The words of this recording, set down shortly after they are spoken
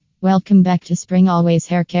Welcome back to Spring Always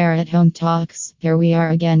Hair Care at Home Talks. Here we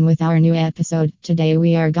are again with our new episode. Today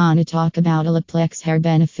we are gonna talk about Olaplex hair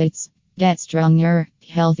benefits. Get stronger,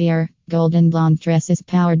 healthier, golden blonde tresses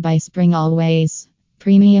powered by Spring Always.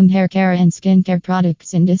 Premium hair care and skincare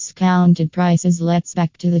products in discounted prices. Let's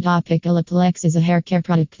back to the topic. Olaplex is a hair care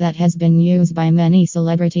product that has been used by many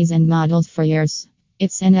celebrities and models for years.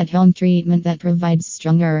 It's an at-home treatment that provides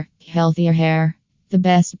stronger, healthier hair. The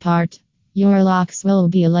best part: your locks will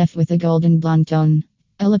be left with a golden blonde tone.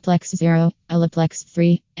 Olaplex 0, Olaplex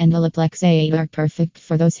 3, and Olaplex 8 are perfect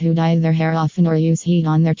for those who dye their hair often or use heat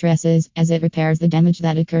on their tresses, as it repairs the damage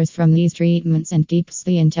that occurs from these treatments and keeps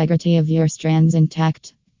the integrity of your strands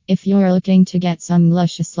intact. If you're looking to get some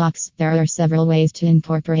luscious locks, there are several ways to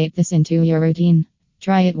incorporate this into your routine.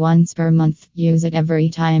 Try it once per month, use it every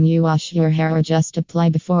time you wash your hair or just apply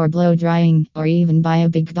before blow drying, or even buy a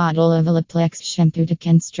big bottle of Olaplex shampoo to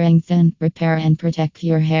can strengthen, repair and protect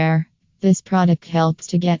your hair. This product helps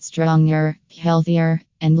to get stronger, healthier,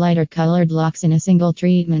 and lighter colored locks in a single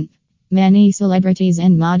treatment. Many celebrities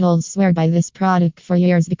and models swear by this product for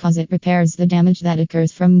years because it repairs the damage that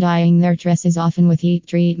occurs from dyeing their tresses, often with heat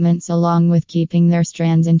treatments, along with keeping their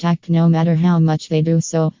strands intact no matter how much they do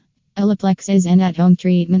so. Olaplex is an at-home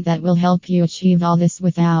treatment that will help you achieve all this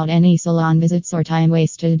without any salon visits or time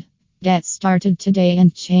wasted. Get started today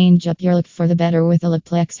and change up your look for the better with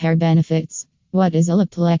Olaplex hair benefits. What is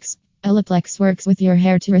Olaplex? Olaplex works with your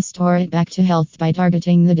hair to restore it back to health by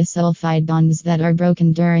targeting the disulfide bonds that are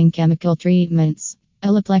broken during chemical treatments.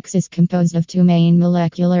 Olaplex is composed of two main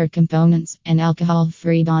molecular components: an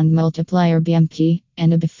alcohol-free bond multiplier (BMP)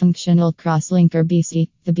 and a bifunctional cross-linker (BC).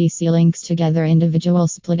 The BC links together individual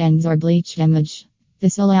split ends or bleach damage.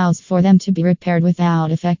 This allows for them to be repaired without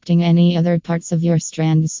affecting any other parts of your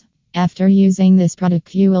strands. After using this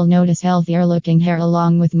product, you will notice healthier looking hair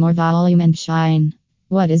along with more volume and shine.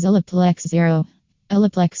 What is Olaplex 0?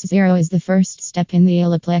 Olaplex 0 is the first step in the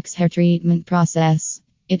Olaplex hair treatment process.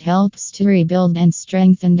 It helps to rebuild and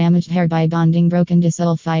strengthen damaged hair by bonding broken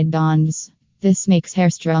disulfide bonds. This makes hair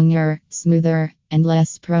stronger, smoother, and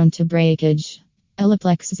less prone to breakage.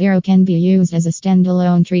 Olaplex 0 can be used as a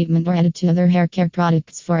standalone treatment or added to other hair care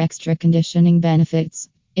products for extra conditioning benefits.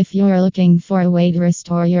 If you're looking for a way to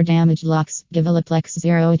restore your damaged locks, give Olaplex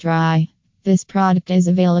 0 a try. This product is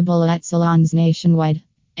available at salons nationwide.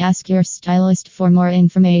 Ask your stylist for more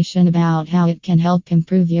information about how it can help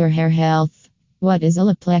improve your hair health. What is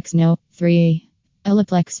Olaplex 3?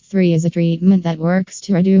 Olaplex 3 is a treatment that works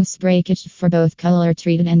to reduce breakage for both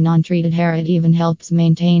color-treated and non-treated hair. It even helps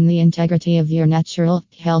maintain the integrity of your natural,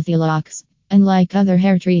 healthy locks. Unlike other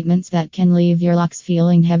hair treatments that can leave your locks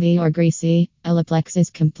feeling heavy or greasy, Olaplex is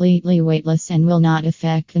completely weightless and will not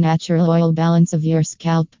affect the natural oil balance of your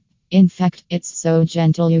scalp. In fact, it's so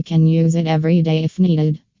gentle you can use it every day if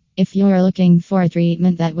needed. If you're looking for a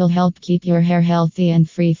treatment that will help keep your hair healthy and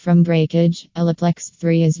free from breakage, Olaplex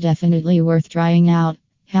 3 is definitely worth trying out.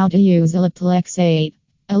 How to use Olaplex 8?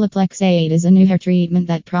 Olaplex 8 is a new hair treatment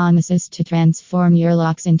that promises to transform your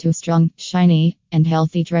locks into strong, shiny, and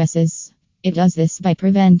healthy tresses. It does this by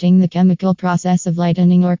preventing the chemical process of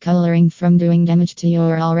lightening or coloring from doing damage to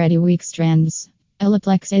your already weak strands.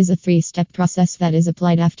 Olaplex is a 3-step process that is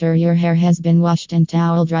applied after your hair has been washed and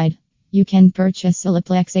towel dried. You can purchase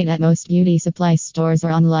Olaplex 8 at most beauty supply stores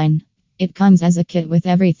or online. It comes as a kit with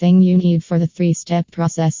everything you need for the 3-step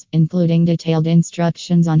process, including detailed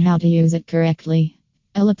instructions on how to use it correctly.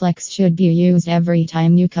 Olaplex should be used every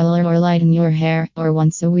time you color or lighten your hair, or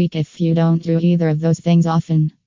once a week if you don't do either of those things often.